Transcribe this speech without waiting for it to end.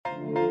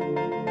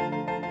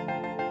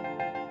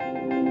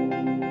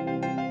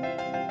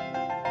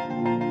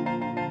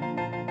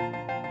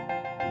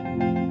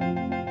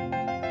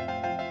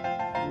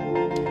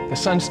The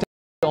Sunstand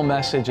Still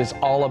message is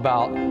all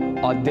about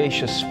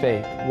audacious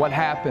faith. What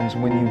happens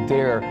when you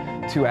dare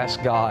to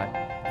ask God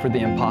for the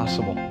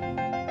impossible?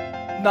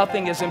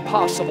 Nothing is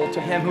impossible to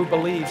him who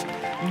believes.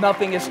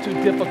 Nothing is too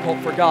difficult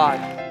for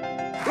God.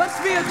 Let's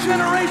be a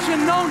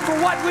generation known for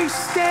what we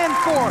stand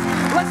for.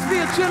 Let's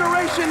be a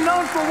generation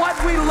known for what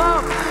we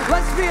love.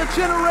 Let's be a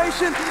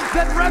generation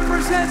that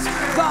represents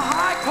the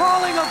high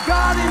calling of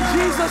God in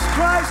Jesus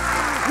Christ.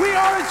 We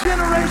are a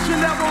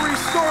generation that will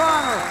restore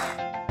honor.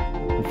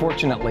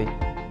 Unfortunately,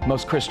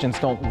 most Christians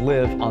don't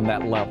live on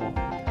that level.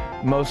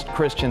 Most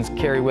Christians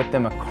carry with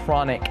them a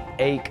chronic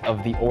ache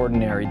of the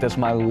ordinary. Does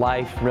my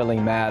life really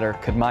matter?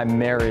 Could my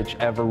marriage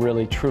ever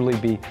really truly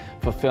be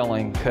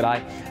fulfilling? Could I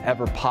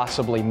ever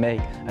possibly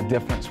make a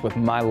difference with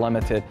my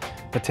limited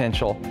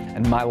potential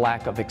and my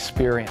lack of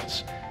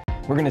experience?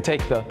 We're going to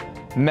take the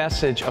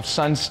message of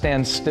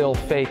Sunstand Still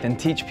faith and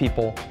teach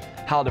people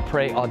how to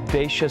pray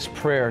audacious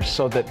prayers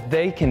so that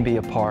they can be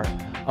a part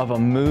of a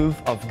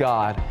move of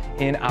God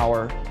in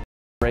our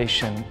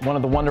generation. One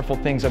of the wonderful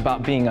things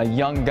about being a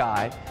young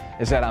guy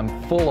is that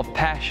I'm full of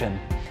passion,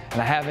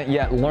 and I haven't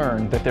yet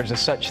learned that there's a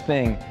such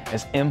thing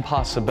as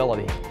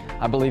impossibility.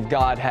 I believe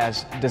God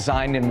has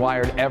designed and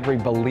wired every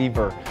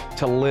believer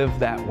to live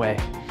that way.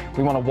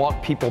 We want to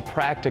walk people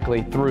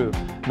practically through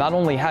not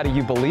only how do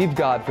you believe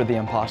God for the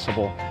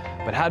impossible,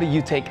 but how do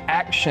you take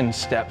action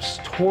steps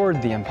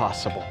toward the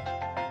impossible.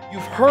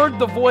 You've heard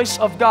the voice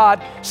of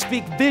God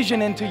speak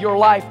vision into your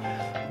life,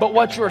 but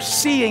what you're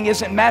seeing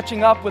isn't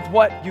matching up with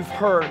what you've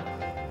heard.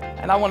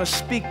 And I want to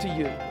speak to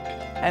you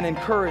and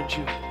encourage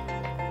you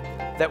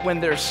that when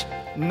there's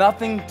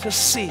nothing to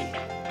see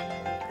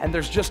and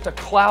there's just a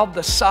cloud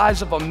the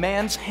size of a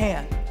man's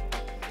hand,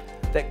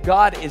 that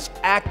God is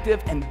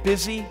active and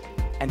busy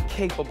and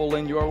capable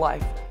in your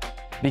life.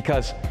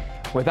 Because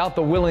without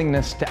the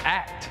willingness to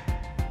act,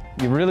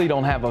 you really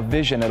don't have a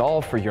vision at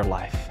all for your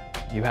life.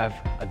 You have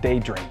a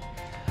daydream.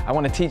 I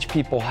want to teach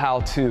people how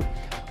to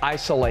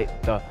isolate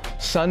the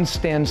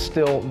Sunstand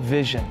Still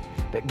vision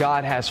that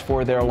God has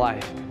for their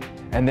life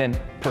and then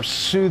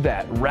pursue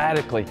that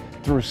radically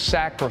through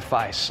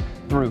sacrifice,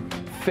 through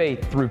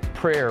faith, through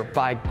prayer,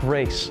 by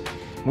grace.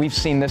 We've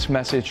seen this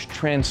message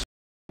transform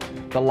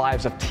the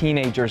lives of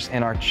teenagers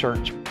in our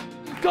church.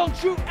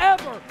 Don't you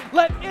ever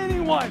let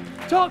anyone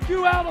talk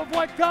you out of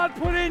what God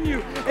put in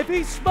you. If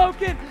He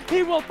spoke it,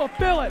 He will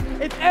fulfill it.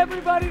 If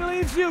everybody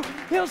leaves you,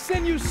 He'll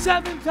send you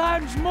 7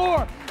 times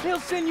more. He'll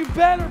send you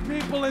better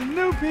people and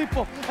new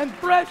people and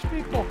fresh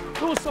people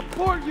who will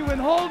support you and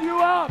hold you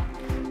up.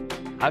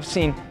 I've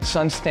seen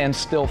Sunstand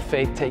Still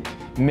faith take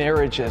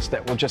marriages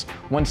that were just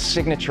one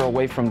signature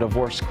away from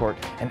divorce court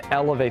and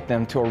elevate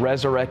them to a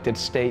resurrected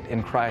state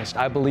in Christ.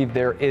 I believe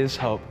there is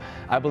hope.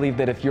 I believe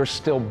that if you're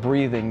still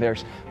breathing,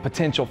 there's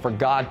potential for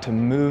God to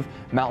move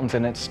mountains,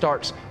 and it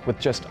starts with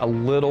just a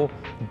little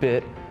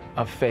bit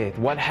of faith.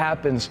 What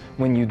happens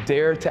when you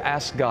dare to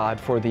ask God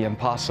for the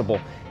impossible?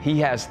 He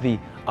has the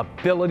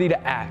ability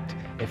to act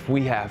if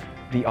we have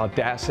the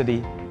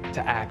audacity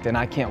to act. And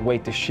I can't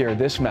wait to share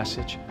this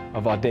message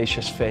of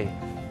audacious faith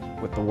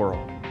with the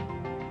world.